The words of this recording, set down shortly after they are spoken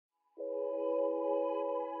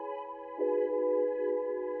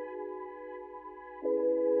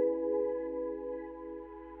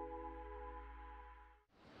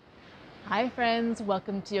Hi friends,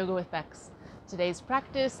 welcome to Yoga with Becs. Today's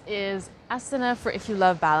practice is Asana for if you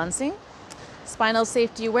love balancing. Spinal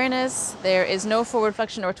Safety Awareness. There is no forward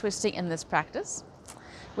flexion or twisting in this practice.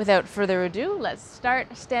 Without further ado, let's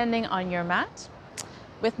start standing on your mat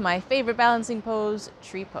with my favorite balancing pose,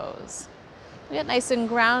 tree pose. Get nice and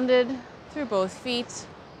grounded through both feet.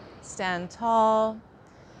 Stand tall.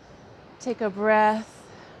 Take a breath.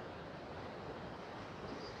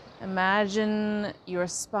 Imagine your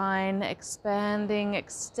spine expanding,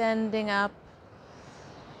 extending up.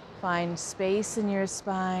 Find space in your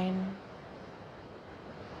spine.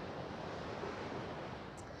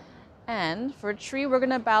 And for tree, we're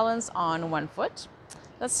going to balance on one foot.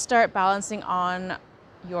 Let's start balancing on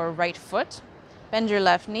your right foot. Bend your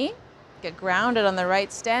left knee. Get grounded on the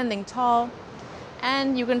right, standing tall.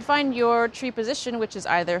 And you can find your tree position, which is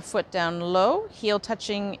either foot down low, heel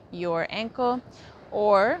touching your ankle,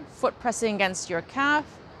 or foot pressing against your calf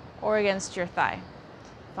or against your thigh.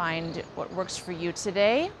 Find what works for you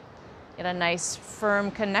today. Get a nice firm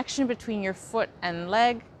connection between your foot and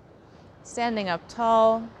leg. Standing up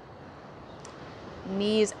tall.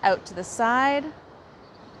 Knees out to the side.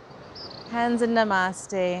 Hands in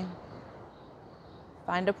Namaste.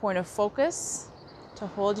 Find a point of focus to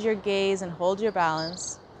hold your gaze and hold your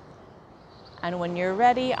balance. And when you're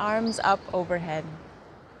ready, arms up overhead.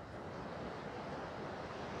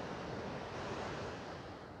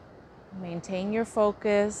 Maintain your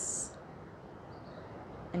focus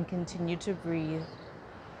and continue to breathe.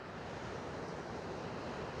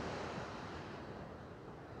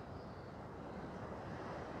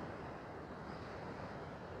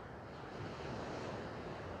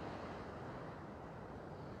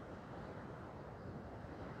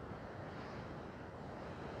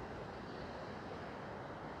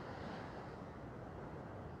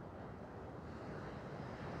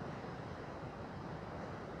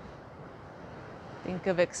 Think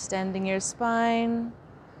of extending your spine,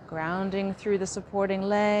 grounding through the supporting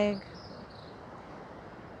leg.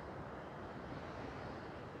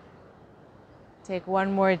 Take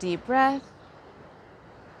one more deep breath.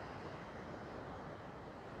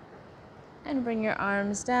 And bring your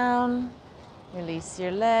arms down. Release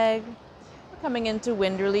your leg. We're coming into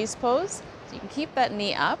wind release pose. So you can keep that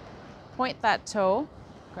knee up, point that toe,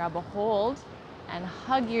 grab a hold, and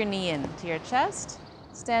hug your knee into your chest.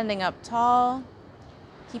 Standing up tall.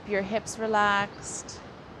 Keep your hips relaxed.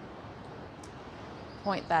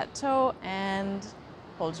 Point that toe and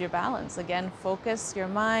hold your balance. Again, focus your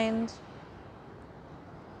mind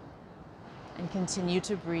and continue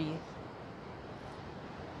to breathe.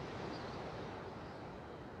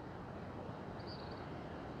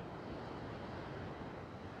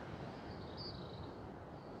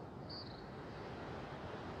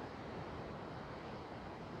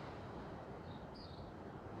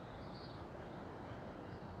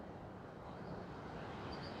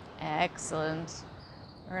 Excellent.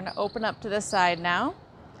 We're going to open up to the side now.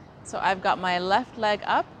 So I've got my left leg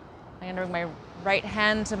up. I'm going to bring my right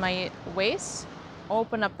hand to my waist.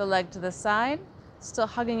 Open up the leg to the side. Still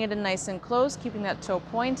hugging it in nice and close, keeping that toe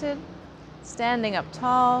pointed. Standing up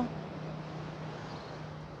tall.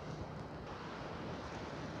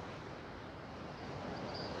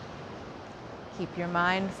 Keep your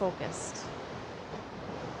mind focused.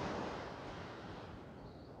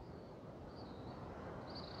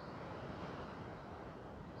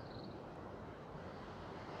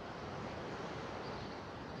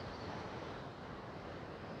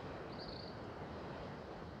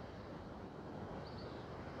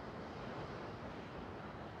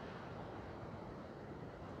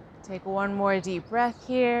 Take one more deep breath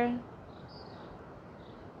here.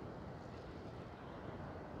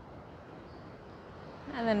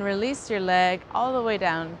 And then release your leg all the way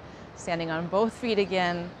down, standing on both feet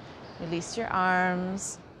again. Release your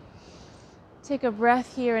arms. Take a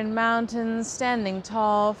breath here in mountains, standing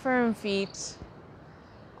tall, firm feet.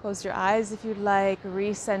 Close your eyes if you'd like,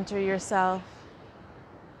 recenter yourself.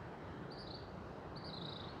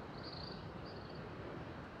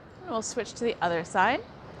 And we'll switch to the other side.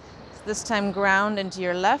 This time ground into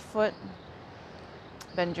your left foot,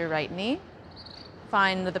 bend your right knee.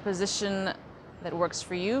 Find the position that works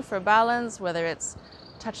for you for balance, whether it's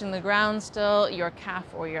touching the ground still, your calf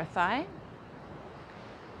or your thigh.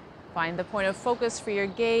 Find the point of focus for your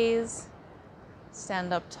gaze.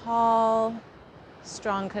 Stand up tall,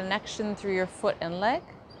 strong connection through your foot and leg.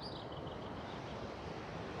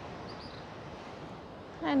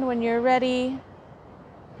 And when you're ready,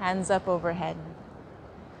 hands up overhead.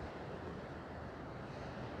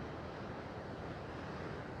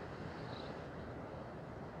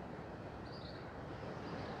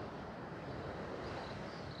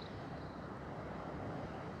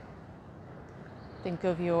 Think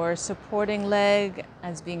of your supporting leg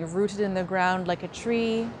as being rooted in the ground like a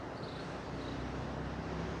tree.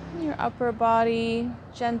 Your upper body,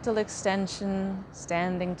 gentle extension,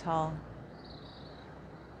 standing tall.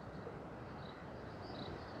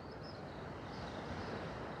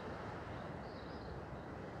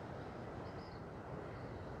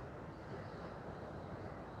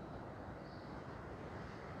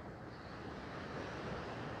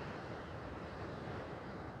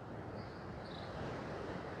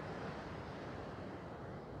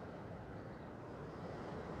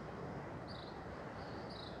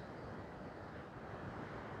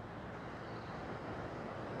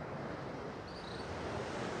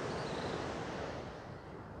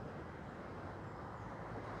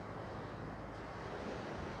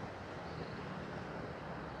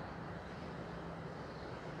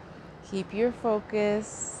 Keep your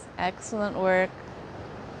focus. Excellent work.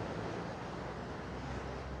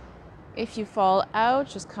 If you fall out,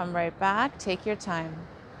 just come right back. Take your time.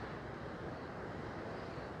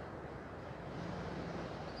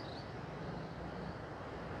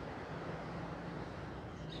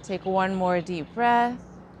 Take one more deep breath.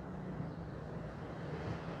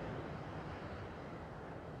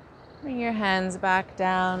 Bring your hands back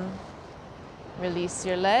down. Release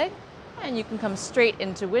your leg. And you can come straight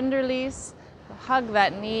into wind release. Hug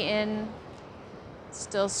that knee in.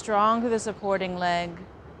 Still strong through the supporting leg.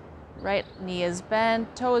 Right knee is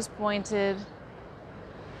bent, toes pointed.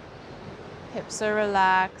 Hips are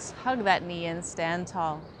relaxed. Hug that knee in, stand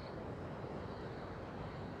tall.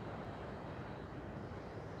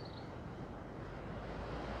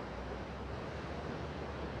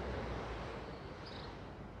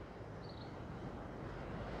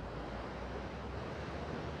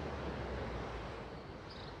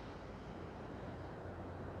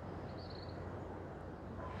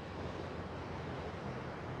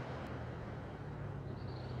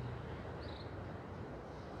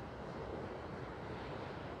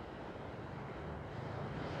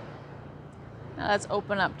 Now let's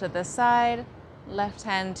open up to the side, left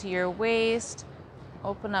hand to your waist,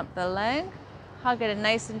 open up the leg, hug it a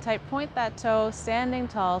nice and tight, point that toe, standing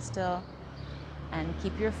tall still, and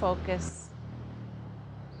keep your focus.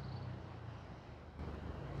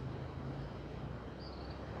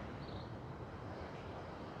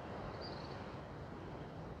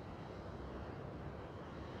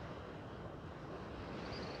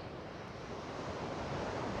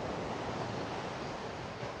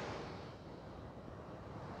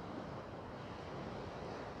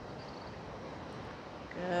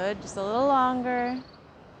 Good, just a little longer.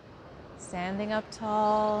 Standing up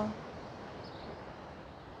tall.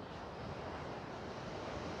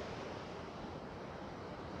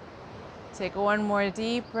 Take one more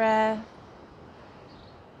deep breath.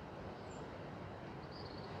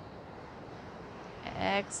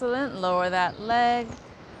 Excellent, lower that leg.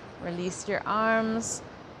 Release your arms,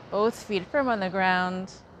 both feet firm on the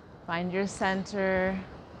ground. Find your center.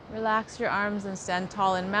 Relax your arms and stand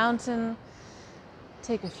tall in mountain.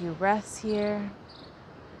 Take a few breaths here.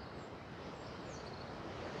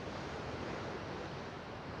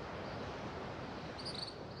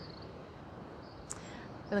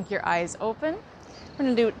 Blink your eyes open. We're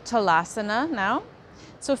going to do Talasana now.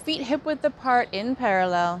 So feet hip width apart in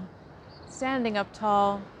parallel. Standing up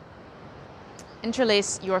tall.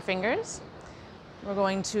 Interlace your fingers. We're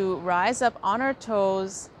going to rise up on our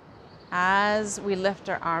toes as we lift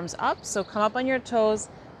our arms up. So come up on your toes.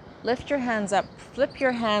 Lift your hands up, flip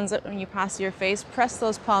your hands up when you pass your face, press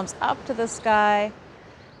those palms up to the sky,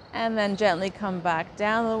 and then gently come back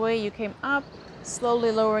down the way you came up,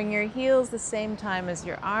 slowly lowering your heels the same time as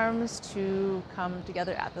your arms to come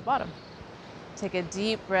together at the bottom. Take a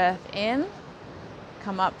deep breath in,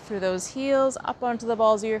 come up through those heels, up onto the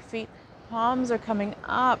balls of your feet, palms are coming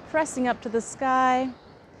up, pressing up to the sky,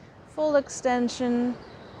 full extension.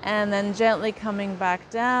 And then gently coming back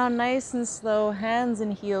down, nice and slow, hands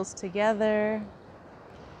and heels together.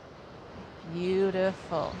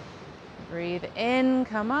 Beautiful. Breathe in,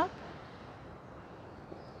 come up.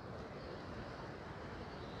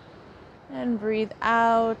 And breathe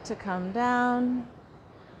out to come down.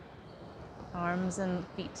 Arms and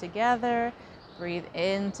feet together. Breathe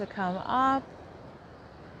in to come up.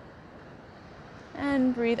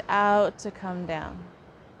 And breathe out to come down.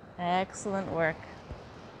 Excellent work.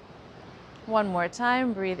 One more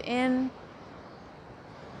time, breathe in.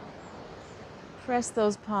 Press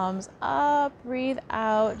those palms up, breathe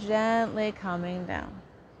out, gently coming down.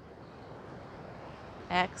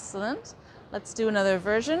 Excellent. Let's do another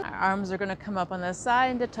version. Our arms are going to come up on the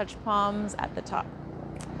side to touch palms at the top.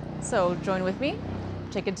 So join with me.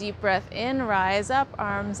 Take a deep breath in, rise up,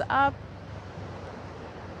 arms up.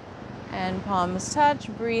 And palms touch,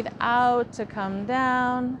 breathe out to come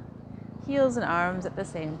down, heels and arms at the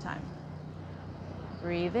same time.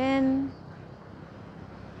 Breathe in.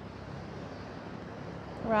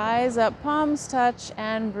 Rise up, palms touch,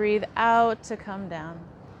 and breathe out to come down.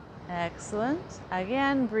 Excellent.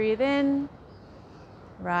 Again, breathe in.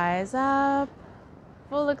 Rise up,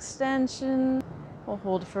 full extension. We'll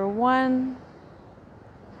hold for 1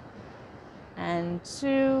 and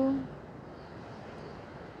 2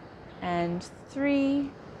 and 3,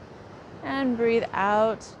 and breathe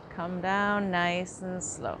out, come down nice and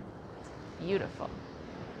slow. Beautiful.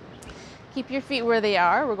 Keep your feet where they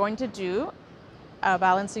are. We're going to do a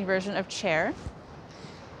balancing version of chair.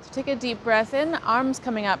 So take a deep breath in, arms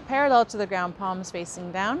coming up parallel to the ground, palms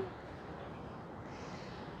facing down.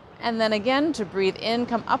 And then again, to breathe in,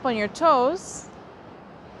 come up on your toes,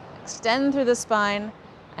 extend through the spine,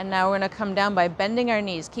 and now we're going to come down by bending our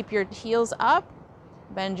knees. Keep your heels up,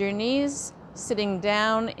 bend your knees, sitting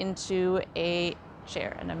down into a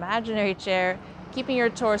chair, an imaginary chair, keeping your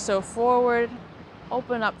torso forward,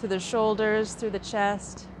 open up through the shoulders, through the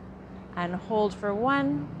chest, and hold for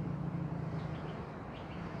 1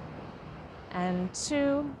 and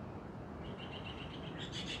 2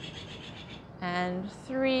 and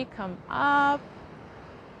 3. Come up,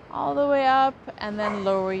 all the way up, and then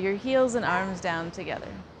lower your heels and arms down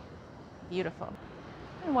together. Beautiful.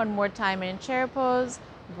 And one more time in chair pose.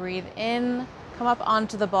 Breathe in, come up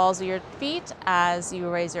onto the balls of your feet as you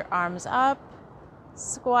raise your arms up.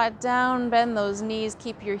 Squat down, bend those knees,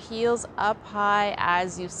 keep your heels up high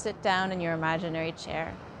as you sit down in your imaginary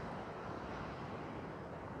chair.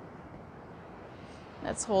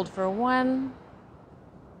 Let's hold for 1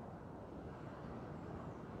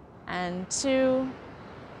 and 2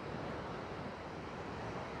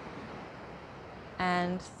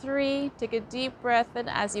 and 3. Take a deep breath in.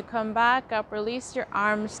 As you come back up, release your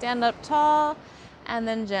arms, stand up tall, and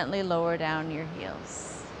then gently lower down your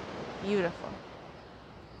heels. Beautiful.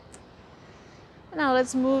 Now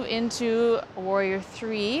let's move into Warrior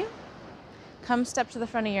 3. Come step to the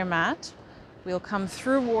front of your mat. We'll come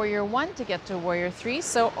through Warrior 1 to get to Warrior 3.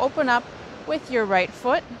 So open up with your right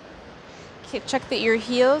foot. Check that your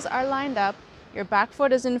heels are lined up. Your back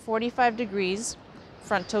foot is in 45 degrees.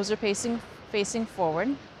 Front toes are facing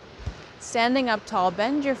forward. Standing up tall,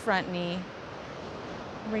 bend your front knee.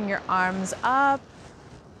 Bring your arms up.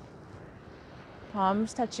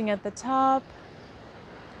 Palms touching at the top.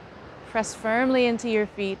 Press firmly into your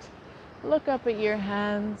feet. Look up at your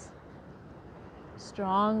hands.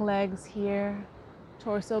 Strong legs here.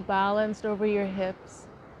 Torso balanced over your hips.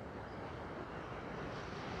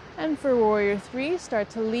 And for Warrior 3, start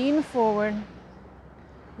to lean forward.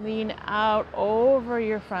 Lean out over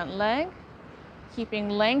your front leg, keeping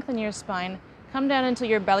length in your spine. Come down until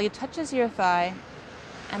your belly touches your thigh,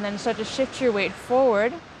 and then start to shift your weight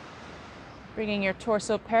forward, bringing your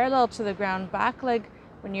torso parallel to the ground. Back leg,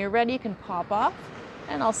 when you're ready, can pop off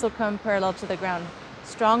and also come parallel to the ground.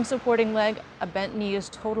 Strong supporting leg, a bent knee is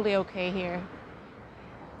totally okay here.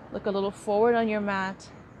 Look a little forward on your mat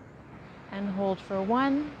and hold for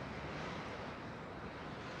 1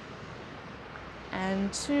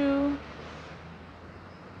 and 2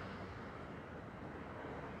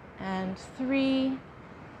 and 3,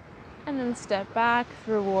 and then step back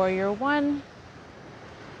through Warrior 1.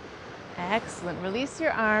 Excellent. Release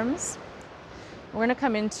your arms. We're going to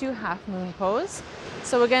come into half moon pose.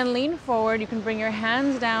 So again, lean forward. You can bring your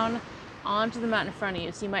hands down onto the mat in front of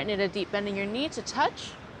you. So you might need a deep bend in your knee to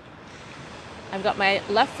touch. I've got my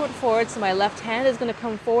left foot forward, so my left hand is going to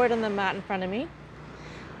come forward on the mat in front of me.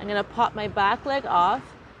 I'm going to pop my back leg off,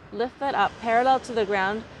 lift that up parallel to the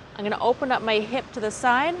ground. I'm going to open up my hip to the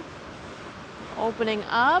side, opening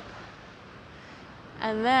up,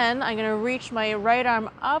 and then I'm going to reach my right arm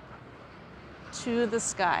up to the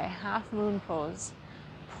sky, half moon pose.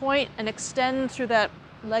 Point and extend through that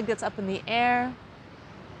leg that's up in the air.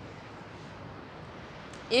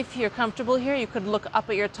 If you're comfortable here, you could look up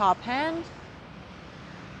at your top hand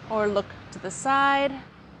or look to the side.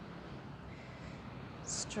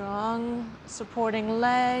 Strong supporting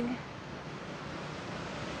leg.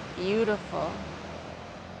 Beautiful.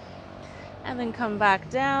 And then come back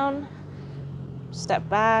down, step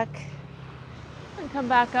back, and come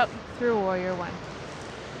back up through Warrior 1.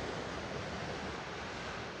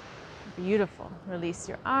 Beautiful. Release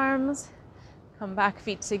your arms, come back,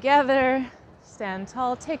 feet together, stand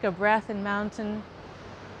tall, take a breath in mountain.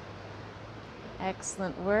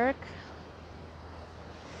 Excellent work.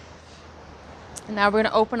 And now we're going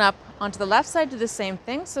to open up onto the left side, do the same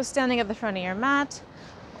thing. So standing at the front of your mat,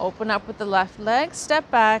 open up with the left leg, step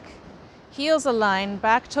back, heels align,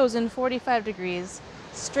 back toes in 45 degrees.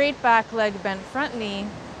 Straight back leg, bent front knee.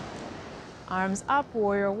 Arms up,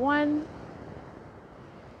 warrior one.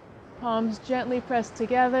 Palms gently pressed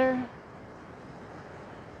together.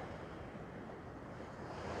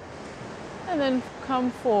 And then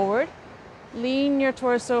come forward. Lean your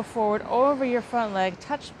torso forward over your front leg.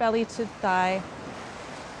 Touch belly to thigh.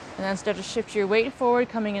 And then start to shift your weight forward,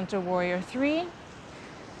 coming into warrior three.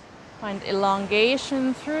 Find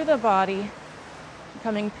elongation through the body,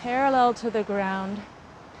 coming parallel to the ground.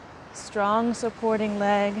 Strong supporting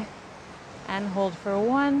leg. And hold for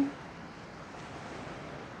one.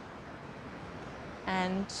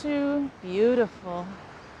 And two. Beautiful.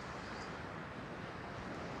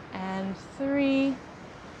 And three.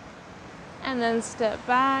 And then step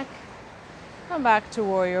back, come back to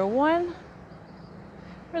warrior one.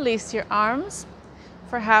 Release your arms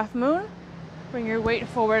for half moon. Bring your weight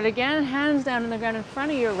forward again, hands down on the ground in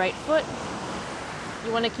front of your right foot.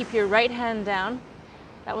 You want to keep your right hand down.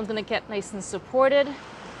 That one's going to get nice and supported,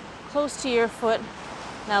 close to your foot.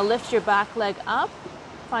 Now lift your back leg up.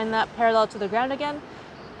 Find that parallel to the ground again.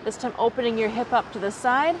 This time opening your hip up to the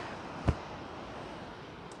side.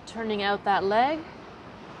 Turning out that leg.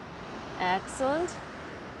 Excellent.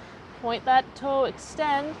 Point that toe,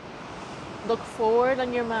 extend. Look forward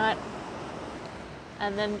on your mat.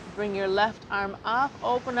 And then bring your left arm up.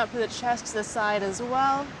 Open up to the chest to the side as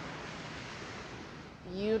well.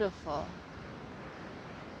 Beautiful.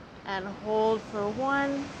 And hold for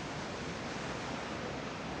one.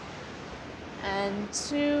 And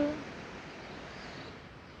two.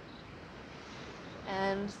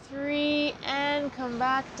 And three. And come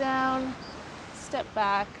back down. Step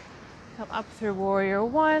back. Come up through warrior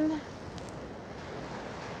one.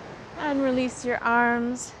 And release your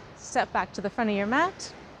arms. Step back to the front of your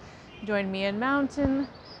mat. Join me in mountain.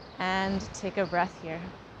 And take a breath here.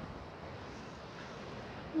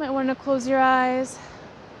 You might want to close your eyes.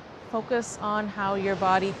 Focus on how your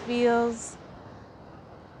body feels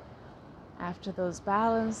after those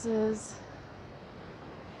balances.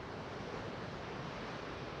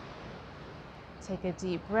 Take a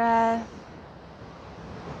deep breath.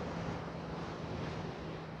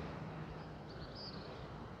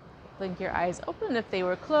 Blink your eyes open if they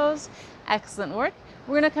were closed. Excellent work.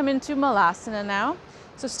 We're going to come into Malasana now.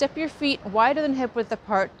 So step your feet wider than hip width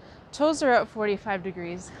apart. Toes are out 45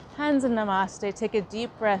 degrees. Hands in Namaste. Take a deep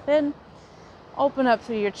breath in. Open up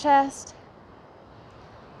through your chest.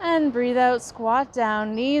 And breathe out. Squat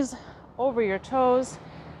down. Knees over your toes.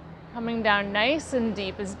 Coming down nice and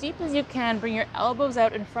deep as you can. Bring your elbows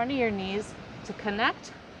out in front of your knees to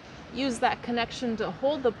connect. Use that connection to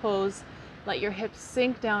hold the pose. Let your hips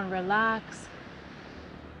sink down, relax,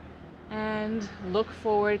 and look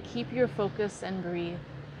forward. Keep your focus and breathe.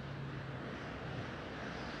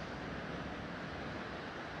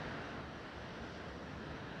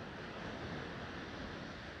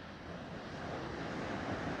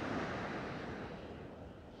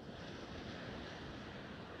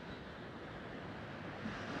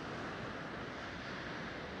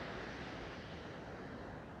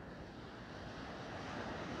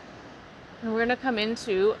 And we're going to come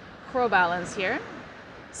into crow balance here.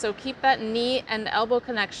 So keep that knee and elbow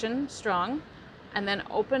connection strong, and then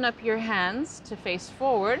open up your hands to face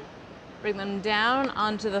forward. Bring them down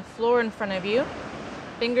onto the floor in front of you.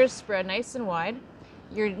 Fingers spread nice and wide.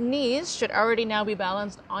 Your knees should already now be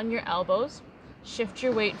balanced on your elbows. Shift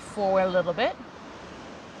your weight forward a little bit.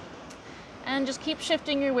 And just keep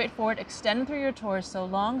shifting your weight forward. Extend through your torso,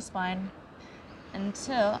 long spine,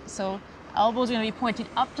 so elbows are going to be pointing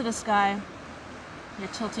up to the sky. You're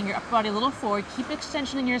tilting your upper body a little forward. Keep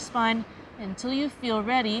extension in your spine until you feel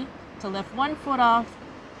ready to lift one foot off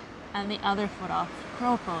and the other foot off.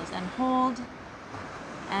 Crow pose, and hold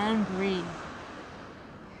and breathe.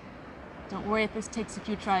 Don't worry if this takes a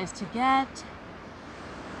few tries to get.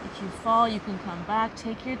 If you fall, you can come back.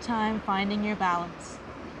 Take your time finding your balance.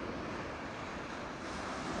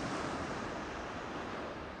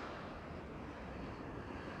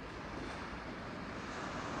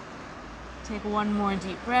 Take one more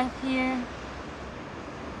deep breath here.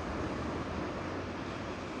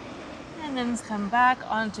 And then come back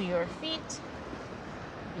onto your feet.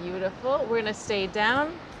 Beautiful. We're going to stay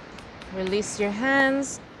down. Release your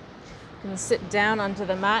hands. You can sit down onto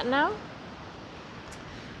the mat now.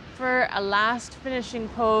 For a last finishing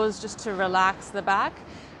pose, just to relax the back,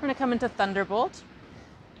 we're going to come into Thunderbolt.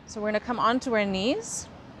 So we're going to come onto our knees.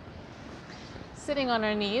 Sitting on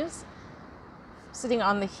our knees. Sitting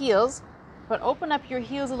on the heels. But open up your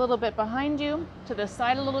heels a little bit behind you, to the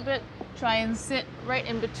side a little bit. Try and sit right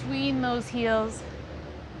in between those heels.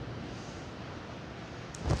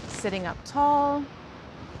 Sitting up tall.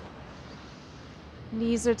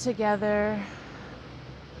 Knees are together.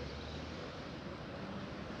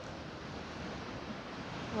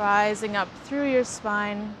 Rising up through your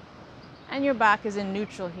spine, and your back is in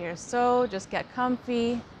neutral here. So just get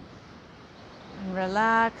comfy and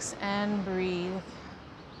relax and breathe.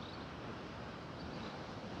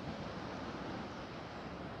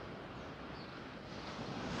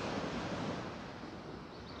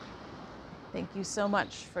 Thank you so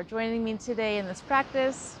much for joining me today in this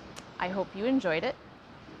practice. I hope you enjoyed it.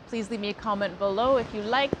 Please leave me a comment below if you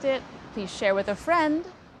liked it. Please share with a friend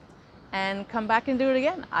and come back and do it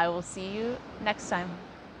again. I will see you next time.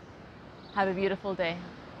 Have a beautiful day.